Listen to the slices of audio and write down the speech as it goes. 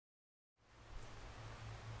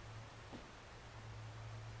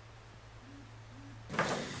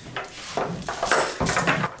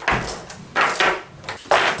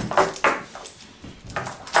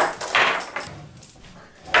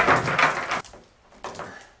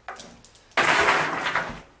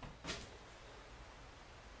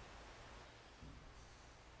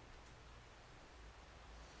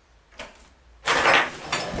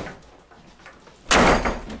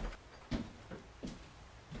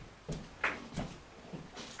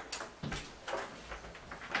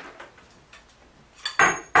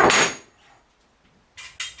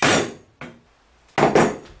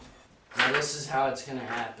this is how it's going to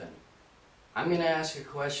happen. I'm going to ask a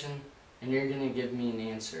question, and you're going to give me an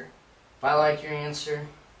answer. If I like your answer,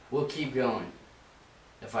 we'll keep going.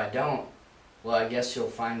 If I don't, well, I guess you'll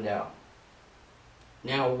find out.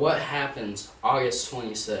 Now, what happens August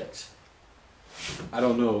 26th? I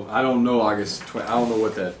don't know. I don't know August 20. I don't know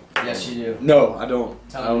what that. Yes, you do. No, I don't.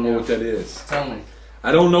 Tell I don't me know now. what that is. Tell me.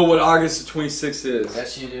 I don't know what August 26th is.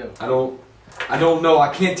 Yes, you do. I don't know.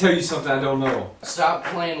 I can't tell you something I don't know. Stop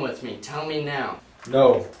playing with me. Tell me now.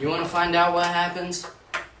 No. You want to find out what happens?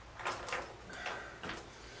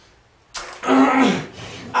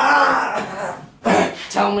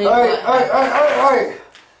 Tell me Alright.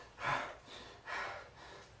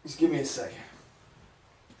 Just give me a second.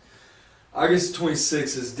 August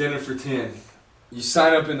 26th is dinner for 10. You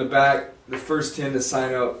sign up in the back. The first 10 to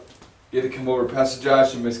sign up get to come over to Pastor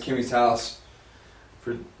Josh and Miss Kimmy's house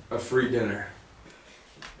for a free dinner.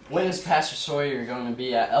 When is Pastor Sawyer going to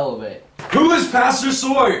be at Elevate? Who is Pastor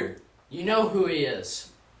Sawyer? You know who he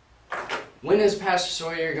is. When is Pastor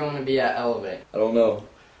Sawyer going to be at Elevate? I don't know.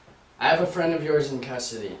 I have a friend of yours in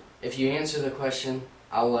custody. If you answer the question,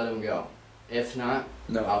 I'll let him go. If not,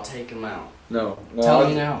 No. I'll take him out. No. Tell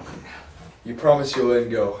me now. You promise you'll let him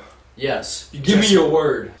go. Yes. You give me your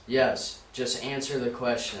word. Yes. Just answer the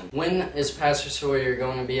question. When is Pastor Sawyer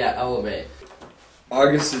going to be at Elevate?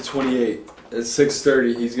 August the 28th at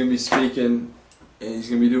 6:30. He's gonna be speaking, and he's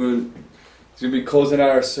gonna be closing out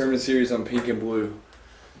our sermon series on pink and blue.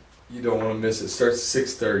 You don't want to miss it. Starts at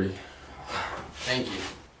 6:30. Thank you.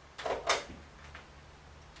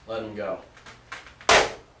 Let him go.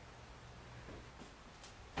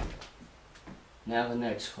 Now the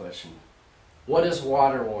next question. What is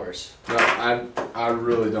Water Wars? No, I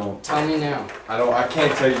really don't. Tell me now. I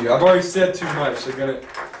can't tell you. I've already said too much. They're gonna.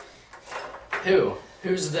 Who?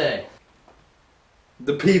 Who's they?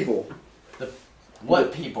 The people.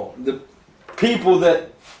 What people? The people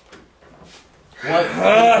that. What people?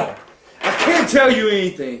 I can't tell you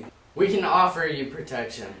anything. We can offer you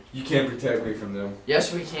protection. You can't protect me from them.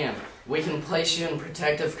 Yes, we can. We can place you in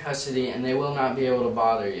protective custody and they will not be able to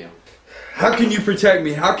bother you. How can you protect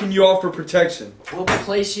me? How can you offer protection? We'll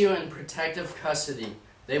place you in protective custody.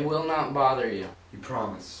 They will not bother you. You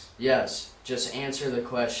promise. Yes, just answer the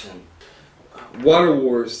question. Water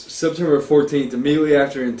Wars, September 14th, immediately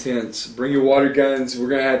after Intense. Bring your water guns. We're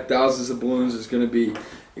going to have thousands of balloons. It's going to be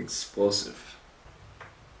explosive.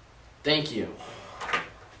 Thank you.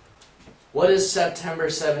 What is September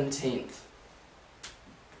 17th?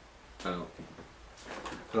 I don't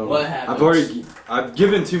What know. happens? I've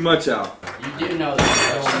given too much out. You do know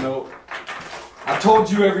that. I don't know. I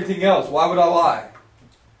told you everything else. Why would I lie?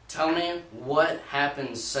 Tell me what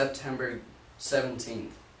happens September 17th.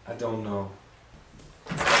 I don't know.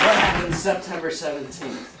 What happens September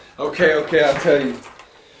 17th? Okay, I'll tell you.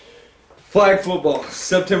 Flag football,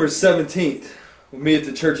 September 17th. We'll meet at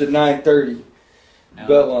the church at 9:30. No,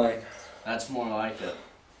 Beltline. that's more like it.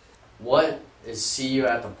 What is see you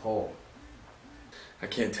at the pole? I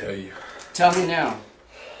can't tell you. Tell me now.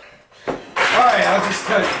 Alright, I'll just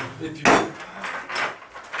tell you. If you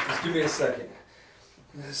just give me a second.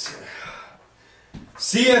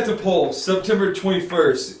 See you at the pole, September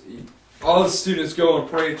 21st. All the students go and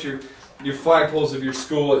pray at your flagpoles of your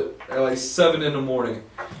school at like 7 in the morning.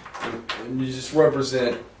 And you just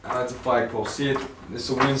represent at the flagpole. See it. It's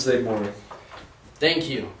a Wednesday morning. Thank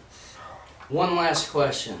you. One last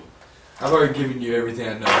question. I've already given you everything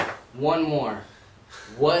I know. One more.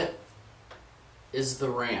 What is the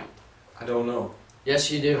ramp? I don't know.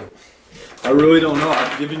 Yes, you do. I really don't know.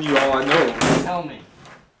 I've given you all I know. Tell me.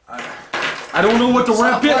 I don't know what the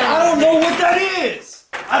ramp is. I don't know what that is.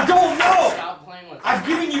 I don't know. Stop playing with me. I've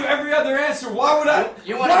given you every other answer. Why would I?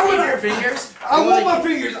 You want to keep your fingers? I want my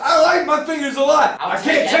fingers. I like my fingers a lot. I'll I take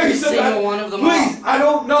can't tell every you something. single one of them Please, off. I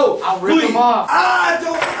don't know. I'll rip Please. them off. I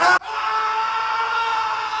don't.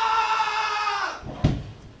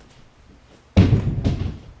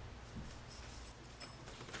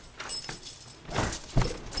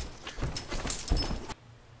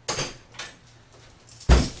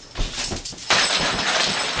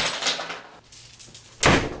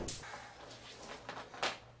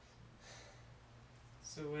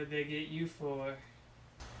 So what'd they get you for?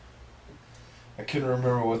 I couldn't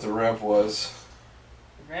remember what the ramp was.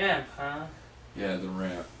 The ramp, huh? Yeah, the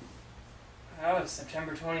ramp. That was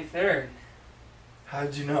September 23rd. How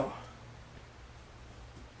did you know?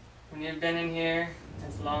 When you've been in here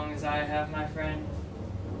as long as I have, my friend,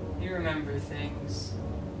 you remember things.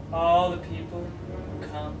 All the people who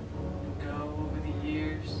come and go over the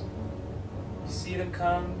years. You see them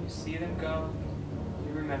come, you see them go.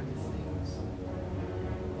 You remember things.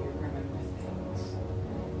 You remember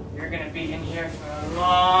things. Your gonna be in here for a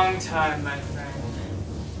long time, my friend.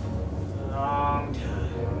 A long time.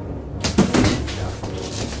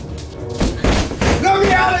 Let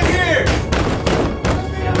me out of here!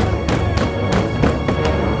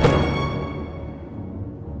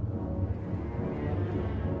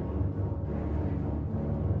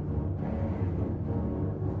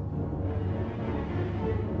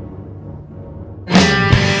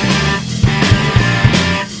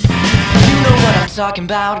 Talking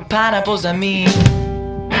about pineapples, I mean.